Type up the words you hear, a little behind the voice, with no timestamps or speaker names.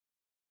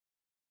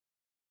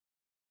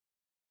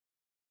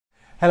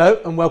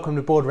Hello and welcome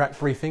to Boardrack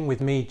Briefing with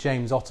me,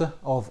 James Otter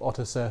of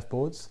Otter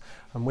Surfboards.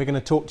 And we're going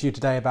to talk to you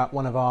today about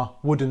one of our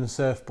wooden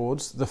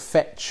surfboards, the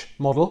Fetch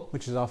model,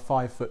 which is our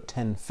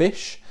 5'10"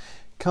 fish.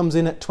 Comes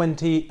in at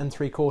 20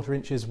 3/4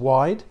 inches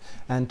wide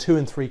and 2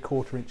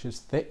 3/4 inches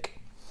thick.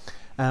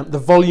 The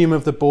volume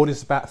of the board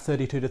is about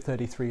 32 to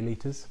 33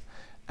 litres.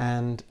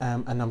 And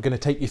I'm going to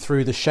take you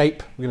through the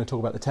shape. We're going to talk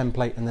about the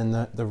template and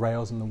then the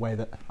rails and the way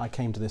that I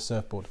came to this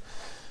surfboard.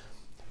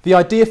 The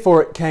idea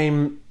for it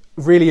came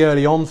really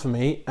early on for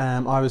me.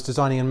 I was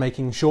designing and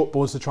making short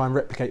boards to try and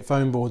replicate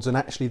foam boards, and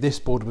actually this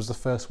board was the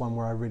first one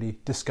where I really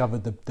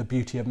discovered the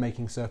beauty of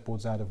making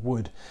surfboards out of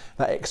wood.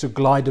 That extra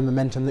glide and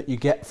momentum that you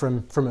get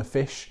from a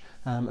fish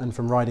and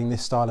from riding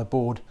this style of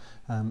board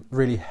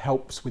really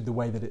helps with the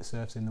way that it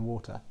surfs in the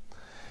water.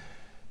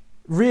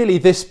 Really,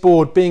 this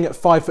board, being at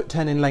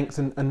 5'10" in length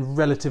and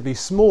relatively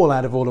small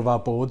out of all of our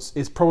boards,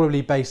 is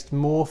probably based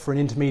more for an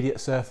intermediate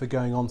surfer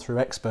going on through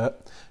expert.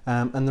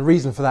 And the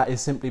reason for that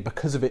is simply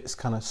because of its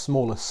kind of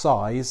smaller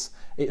size.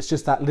 It's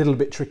just that little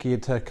bit trickier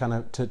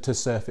to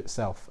surf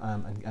itself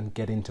and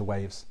get into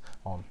waves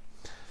on.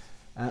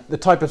 The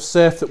type of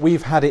surf that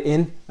we've had it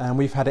in,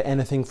 we've had it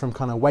anything from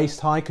kind of waist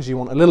high, because you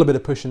want a little bit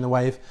of push in the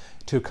wave,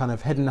 to kind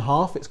of head and a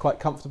half. It's quite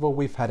comfortable.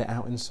 We've had it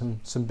out in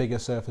some bigger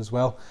surf as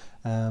well,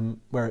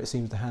 where it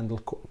seems to handle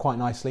quite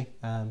nicely.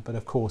 But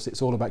of course,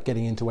 it's all about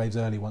getting into waves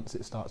early once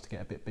it starts to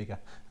get a bit bigger.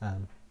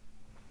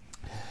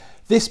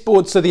 This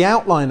board, so the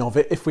outline of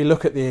it, if we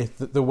look at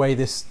the way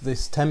this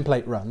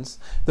template runs,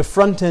 the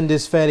front end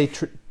is fairly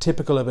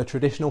typical of a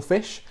traditional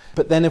fish,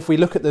 but then if we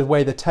look at the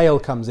way the tail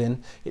comes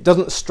in, it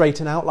doesn't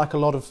straighten out like a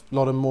lot of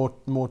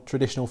more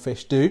traditional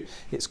fish do.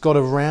 It's got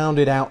a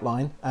rounded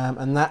outline,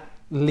 and that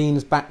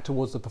leans back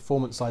towards the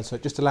performance side, so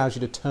it just allows you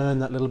to turn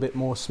that little bit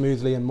more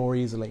smoothly and more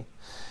easily.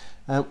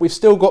 We've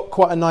still got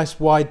quite a nice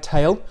wide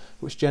tail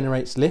which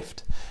generates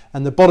lift,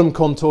 and the bottom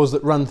contours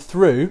that run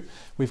through,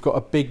 we've got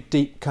a big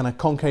deep kind of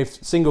concave,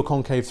 single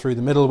concave through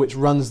the middle, which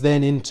runs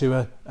then into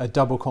a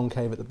double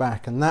concave at the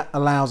back, and that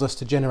allows us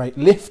to generate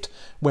lift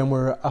when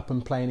we're up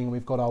and planing.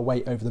 We've got our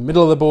weight over the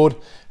middle of the board,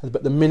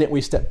 but the minute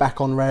we step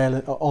back on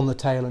rail on the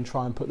tail and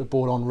try and put the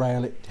board on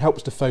rail, it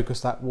helps to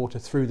focus that water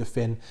through the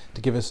fin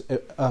to give us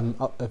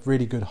a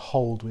really good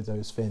hold with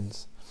those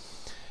fins.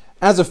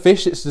 As a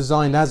fish, it's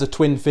designed as a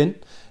twin fin.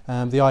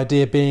 The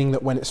idea being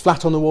that when it's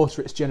flat on the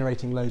water, it's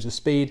generating loads of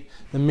speed.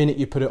 The minute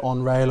you put it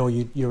on rail or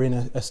you're in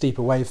a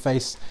steeper wave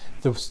face,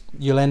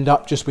 you'll end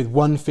up just with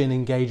one fin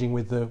engaging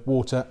with the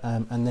water,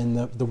 and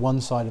then the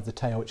one side of the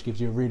tail, which gives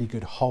you a really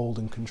good hold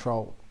and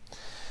control.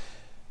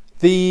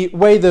 The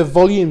way the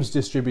volume's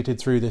distributed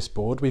through this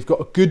board, we've got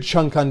a good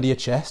chunk under your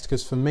chest,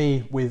 because for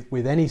me,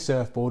 with any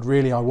surfboard,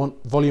 really I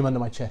want volume under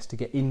my chest to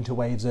get into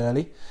waves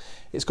early.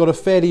 It's got a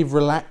fairly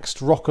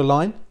relaxed rocker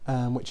line,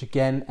 which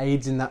again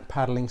aids in that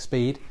paddling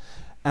speed.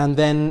 And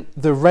then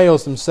the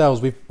rails themselves,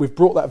 we've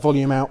brought that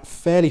volume out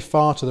fairly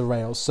far to the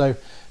rails, so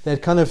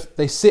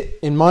they sit,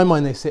 in my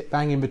mind, they sit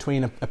bang in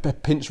between a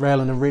pinch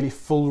rail and a really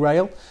full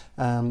rail.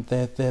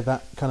 They're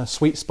that kind of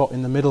sweet spot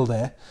in the middle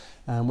there,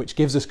 which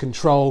gives us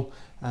control,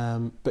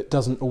 but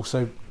doesn't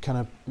also kind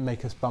of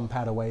make us bump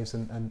out of waves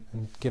and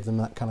give them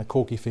that kind of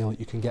corky feel that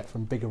you can get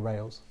from bigger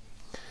rails.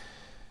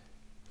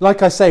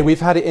 Like I say,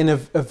 we've had it in a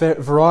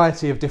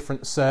variety of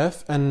different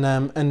surf,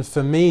 and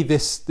for me,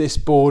 this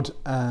board,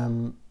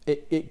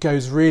 it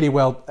goes really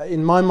well.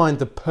 In my mind,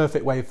 the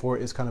perfect wave for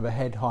it is kind of a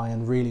head high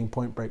and reeling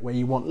point break, where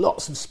you want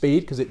lots of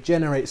speed because it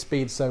generates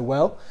speed so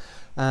well,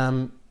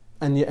 and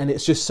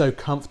it's just so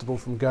comfortable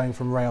from going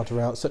from rail to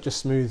rail. It's such a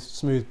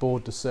smooth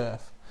board to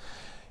surf.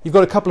 You've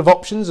got a couple of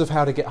options of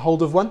how to get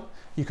hold of one.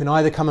 You can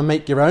either come and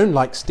make your own,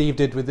 like Steve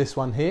did with this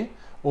one here,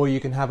 or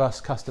you can have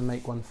us custom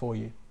make one for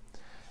you.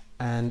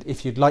 And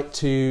if you'd like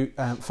to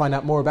find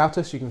out more about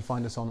us, you can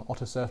find us on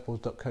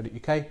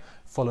ottersurfboards.co.uk,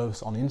 follow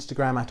us on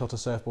Instagram at Otter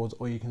Surfboards,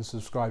 or you can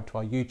subscribe to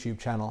our YouTube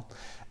channel.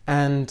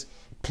 And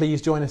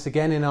please join us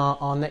again in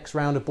our next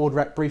round of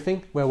Boardrack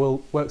Briefing, where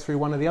we'll work through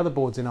one of the other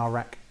boards in our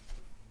rack.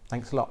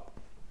 Thanks a lot.